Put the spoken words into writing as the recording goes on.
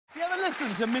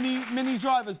listen to Mini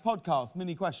Driver's podcast,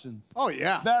 Mini Questions? Oh,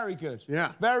 yeah. Very good.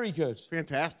 Yeah. Very good.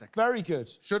 Fantastic. Very good.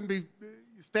 Shouldn't be...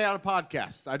 Stay out of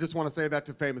podcasts. I just want to say that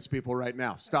to famous people right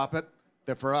now. Stop it.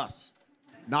 They're for us,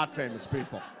 not famous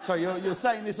people. So you're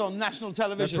saying this on national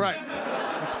television? That's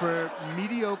right. It's for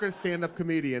mediocre stand-up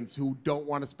comedians who don't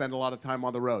want to spend a lot of time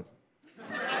on the road.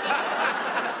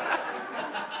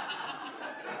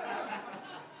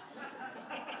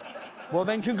 Well,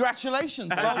 then, congratulations.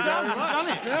 Well done. You've done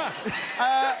it. Yeah.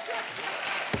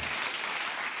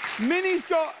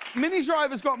 Mini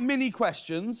Driver's got mini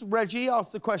questions. Reggie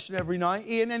asks a question every night.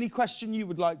 Ian, any question you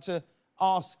would like to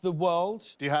ask the world?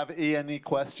 Do you have any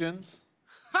questions?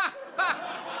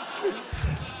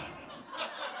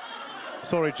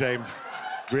 Sorry, James.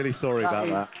 Really sorry about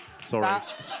that. Sorry. I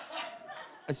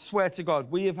swear to God,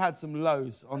 we have had some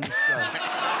lows on this show.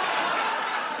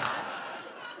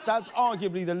 That's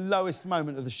arguably the lowest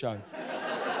moment of the show.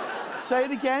 Say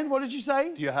it again. What did you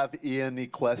say? Do you have any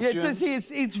questions? Yeah, it says here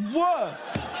it's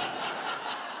worse.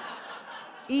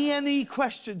 E&E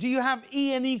question. Do you have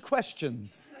E&E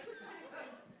questions?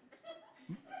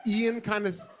 Ian kind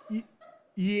of... No,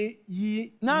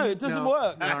 it doesn't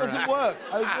work. It doesn't work.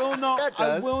 I will not. That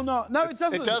does. I will not. No, it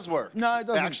doesn't. It does work. No, it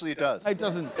doesn't. Actually, it does. It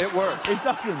doesn't. It works. It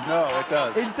doesn't. No, it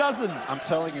does. It doesn't. I'm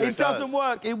telling you, it doesn't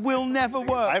work. It will never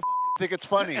work. I think it's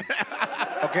funny.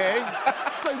 Okay?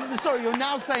 So, sorry, you're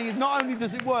now saying not only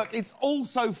does it work, it's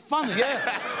also funny.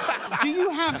 Yes. Do you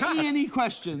have E&E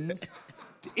questions?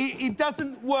 It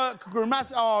doesn't work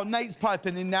grammatically. Oh, Nate's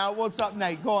piping in now. What's up,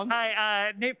 Nate? Go on.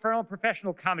 Hi, Nate Fernald,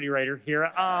 professional comedy writer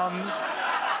here. I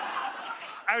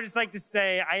would just like to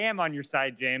say I am on your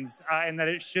side, James, and that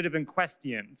it should have been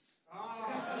questions.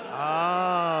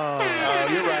 Oh,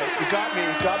 you're right. You got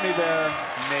me there,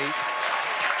 Nate.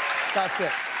 That's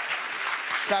it.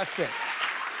 That's it.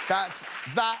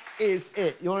 That is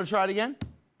it. You want to try it again?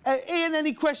 Ian,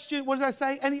 any question? What did I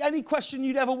say? Any question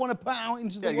you'd ever want to put out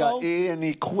into the world?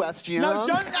 Any questions? No,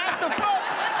 don't add the first.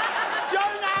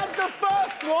 Don't add the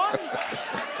first one.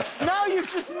 Now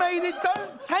you've just made it.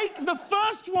 Don't take the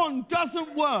first one.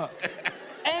 Doesn't work.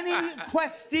 Any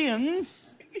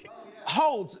questions?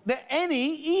 Holds. The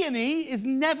any E&E is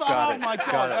never. Got oh it. my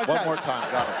God. Got it. Okay. One more time.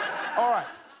 Got it. All right.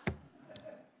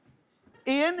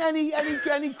 Ian,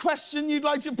 any question you'd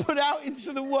like to put out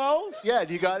into the world? Yeah,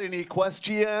 do you got any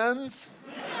questions?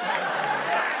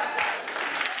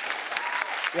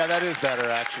 Yeah, that is better,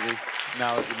 actually,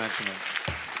 now that you mention it.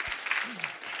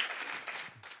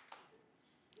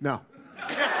 No.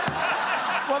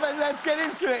 Well, then let's get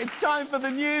into it. It's time for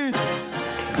the news.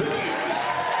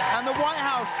 And the White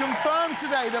House confirmed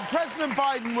today that President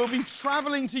Biden will be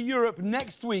travelling to Europe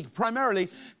next week, primarily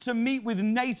to meet with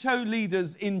NATO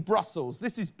leaders in Brussels.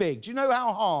 This is big. Do you know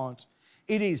how hard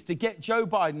it is to get Joe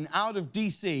Biden out of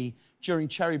D.C. during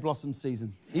cherry blossom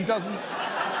season? He doesn't...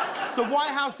 The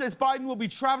White House says Biden will be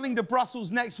travelling to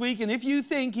Brussels next week, and if you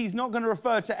think he's not going to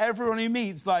refer to everyone he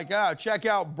meets like, check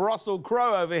out Brussels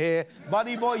Crow over here,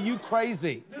 buddy boy, you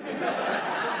crazy.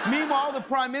 Meanwhile, the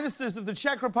Prime Ministers of the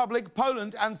Czech Republic,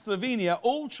 Poland and Slovenia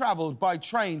all travelled by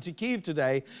train to Kyiv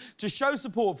today to show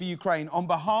support for Ukraine on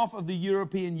behalf of the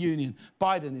European Union.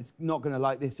 Biden is not going to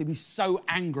like this. He'd be so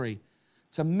angry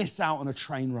to miss out on a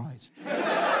train ride.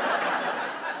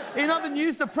 In other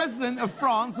news, the President of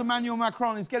France, Emmanuel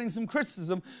Macron, is getting some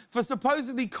criticism for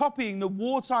supposedly copying the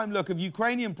wartime look of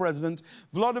Ukrainian President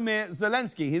Volodymyr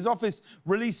Zelensky. His office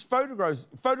released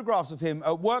photographs of him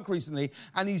at work recently,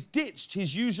 and he's ditched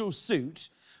his usual suit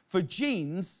for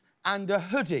jeans and a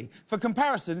hoodie. For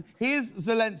comparison, here's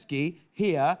Zelensky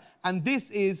here, and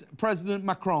this is President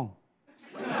Macron.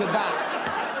 Look at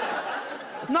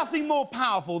that. There's nothing more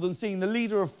powerful than seeing the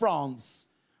leader of France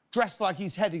dressed like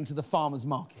he's heading to the farmer's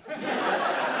market.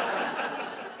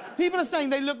 People are saying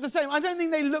they look the same. I don't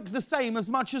think they look the same as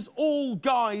much as all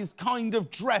guys kind of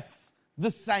dress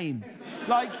the same.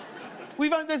 Like,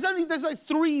 there's like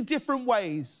 3 different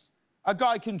ways a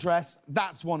guy can dress.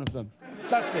 That's one of them.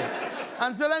 That's it.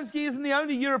 And Zelensky isn't the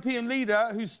only European leader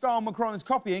whose style Macron is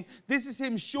copying. This is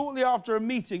him shortly after a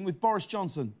meeting with Boris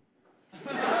Johnson.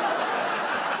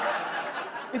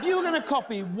 If you were going to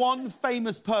copy one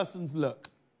famous person's look,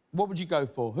 what would you go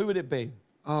for? Who would it be?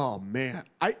 Oh, man.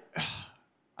 I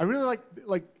really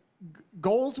like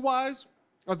goals-wise,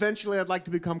 eventually I'd like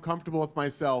to become comfortable with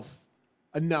myself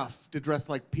enough to dress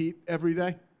like Pete every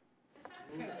day.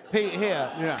 Pete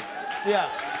here? Yeah. Yeah.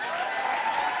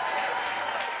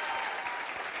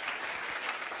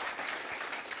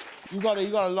 You got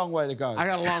a long way to go. I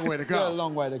got a long way to go. You got a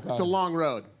long way to go. It's a long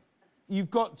road. You've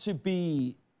got to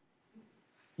be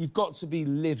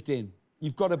lived in.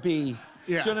 You've got to be...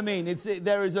 Yeah. Do you know what I mean?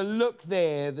 There is a look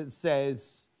there that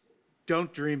says,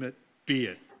 Don't dream it, be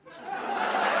it.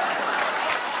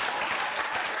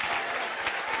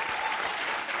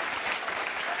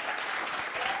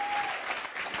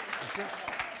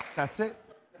 That's it.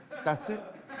 That's it.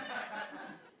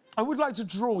 I would like to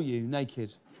draw you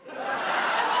naked.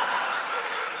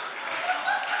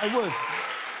 I would.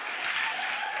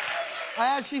 I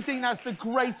actually think that's the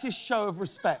greatest show of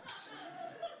respect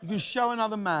you can show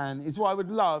another man. Is what I would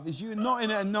love. Is you not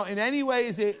in any way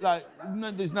is it like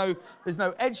no, there's no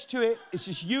edge to it. It's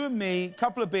just you and me,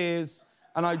 couple of beers,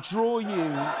 and I draw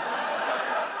you.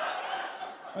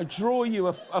 I draw you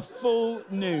a full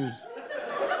nude.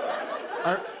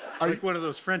 Are like one of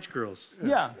those French girls.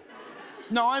 Yeah.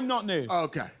 No, I'm not nude. Oh,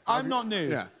 okay. I'm not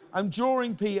nude. Yeah. I'm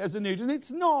drawing Pete as a nude, and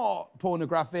it's not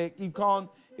pornographic. You can't.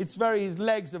 It's very. His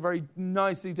legs are very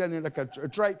nicely done, like a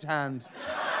draped hand.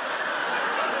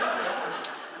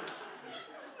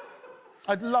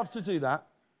 I'd love to do that.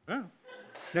 Oh.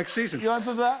 Next season. You open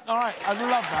for that? All right. I'd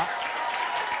love that.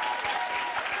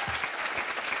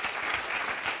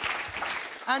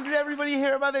 And did everybody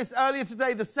hear about this? Earlier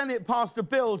today, the Senate passed a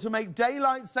bill to make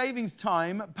daylight savings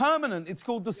time permanent. It's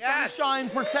called the Sunshine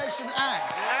Protection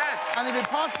Act. Yes. And if it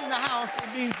passes in the House, it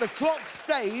means the clock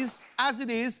stays as it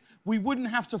is. We wouldn't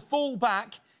have to fall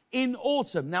back in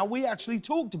autumn. Now, we actually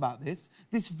talked about this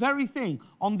very thing,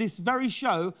 on this very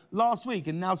show last week,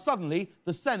 and now suddenly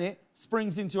the Senate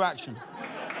springs into action.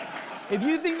 If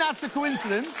you think that's a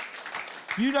coincidence,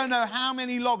 you don't know how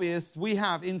many lobbyists we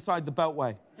have inside the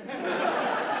Beltway.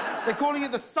 They're calling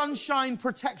it the Sunshine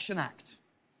Protection Act.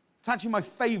 It's actually my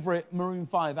favourite Maroon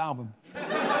 5 album.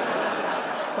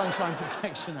 Sunshine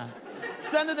Protection Act.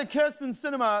 Senator Kirsten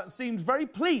Sinema seemed very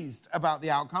pleased about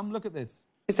the outcome. Look at this.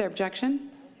 Is there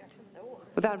objection?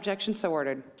 Without objection, so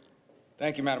ordered.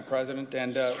 Thank you, Madam President.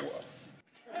 And Yes.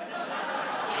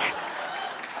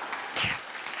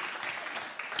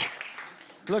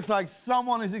 Looks like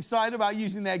someone is excited about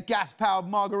using their gas-powered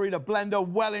margarita blender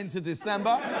well into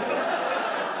December.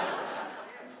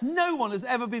 No one has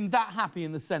ever been that happy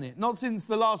in the Senate. Not since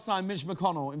the last time Mitch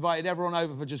McConnell invited everyone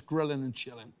over for just grilling and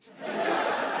chilling.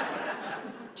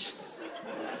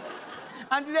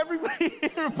 And did everybody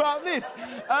hear about this?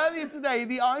 Earlier today,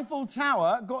 the Eiffel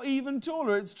Tower got even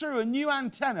taller. It's true, a new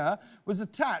antenna was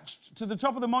attached to the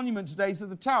top of the monument today, so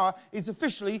the tower is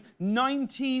officially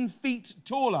 19 feet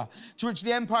taller. To which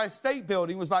the Empire State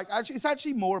Building was like, actually, it's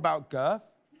actually more about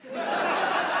girth.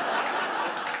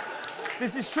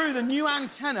 This is true, the new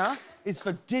antenna is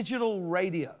for digital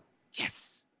radio.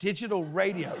 Yes, digital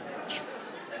radio. Yes.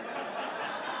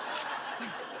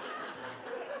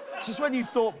 Just when you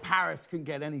thought Paris couldn't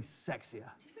get any sexier,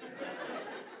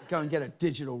 go and get a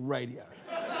digital radio.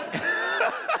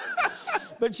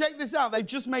 But check this out, they've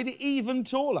just made it even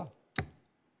taller.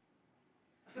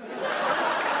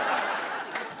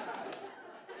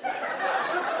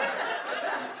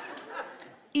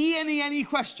 Any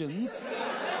questions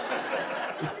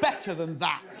is better than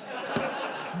that.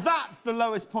 That's the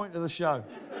lowest point of the show.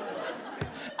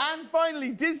 And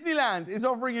finally, Disneyland is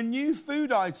offering a new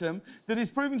food item that is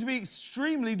proving to be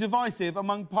extremely divisive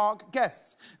among park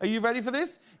guests. Are you ready for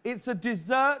this? It's a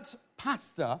dessert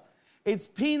pasta. It's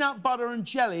peanut butter and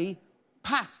jelly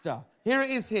pasta. Here it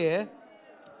is here.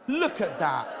 Look at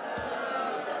that.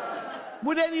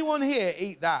 Would anyone here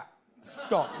eat that?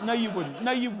 Stop. No, you wouldn't.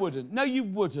 No, you wouldn't. No, you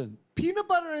wouldn't. Peanut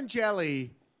butter and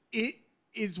jelly, it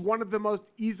is one of the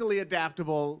most easily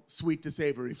adaptable sweet to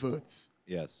savory foods.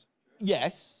 Yes.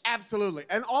 Yes. Absolutely.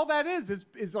 And all that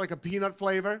is like a peanut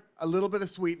flavor, a little bit of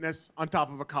sweetness on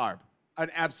top of a carb.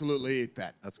 I'd absolutely eat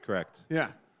that. That's correct.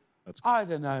 Yeah. I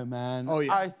don't know, man. Oh,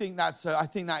 yeah. I think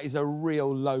that is a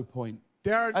real low point.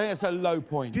 I think it's a low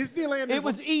point. Disneyland is... It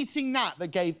was eating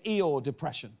that gave Eeyore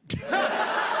depression.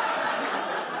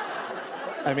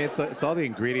 I mean, it's all the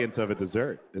ingredients of a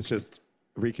dessert. It's just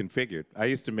reconfigured. I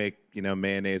used to make,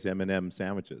 mayonnaise M&M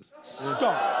sandwiches.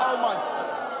 Stop. Oh, my...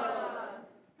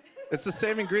 It's the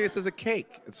same ingredients as a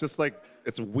cake. It's just like,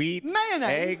 it's wheat,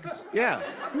 mayonnaise? eggs. Yeah.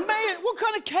 What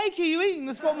kind of cake are you eating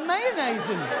that's got mayonnaise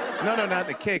in it? No, not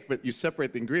in a cake, but you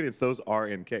separate the ingredients. Those are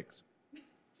in cakes.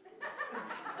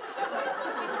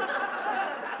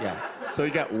 Yes. So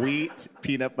you got wheat,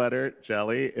 peanut butter,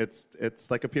 jelly.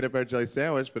 It's like a peanut butter jelly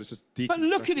sandwich, but it's just deconstructed. But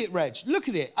look at it, Reg. Look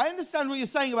at it. I understand what you're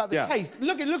saying about the taste.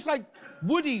 Look, it looks like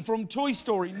Woody from Toy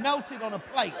Story melted on a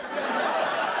plate.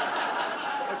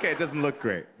 Okay, it doesn't look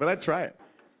great, but I'd try it.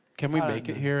 Can we make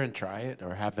it here and try it,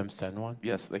 or have them send one?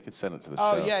 Yes, they could send it to the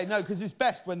show. show. Oh, yeah, no, because it's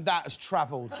best when that has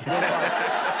travelled.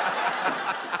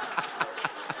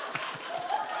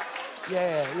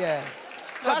 Yeah.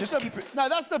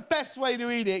 That's the best way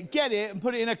to eat it. Get it and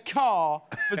put it in a car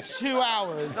for 2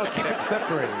 hours. No, keep it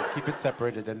separated. Keep it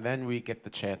separated, and then we get the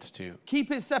chance to.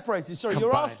 Keep it separated. Sorry,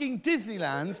 you're asking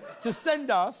Disneyland to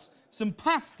send us some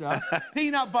pasta,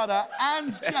 peanut butter,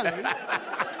 and jelly.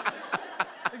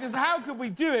 Because how could we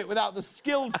do it without the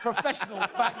skilled professionals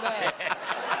back there?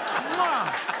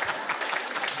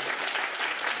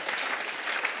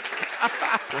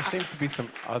 There seems to be some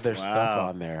other stuff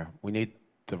on there. We need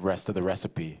the rest of the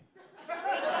recipe.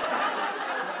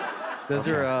 Those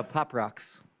are Pop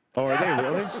Rocks. Oh, are they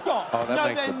really? Oh, that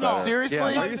makes it better. Seriously?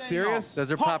 Yeah. Are you serious?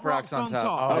 Those are Pop Rocks on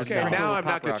top. Okay, now I'm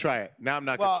not going to try it. Now I'm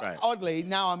not going to try it. Oddly,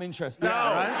 now I'm interested.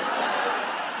 No.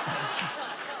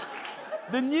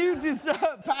 The new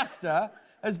dessert pasta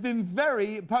has been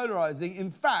very polarizing.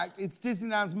 In fact, it's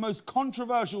Disneyland's most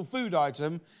controversial food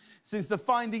item since the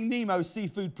Finding Nemo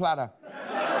seafood platter.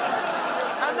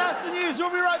 And that's the news. We'll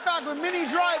be right back with Minnie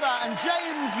Driver and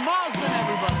James Marsden,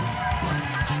 everybody.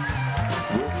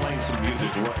 We're playing some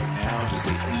music right now just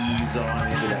to ease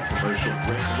on into that commercial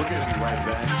break. We're going to be right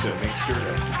back, so make sure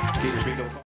to get your bingo.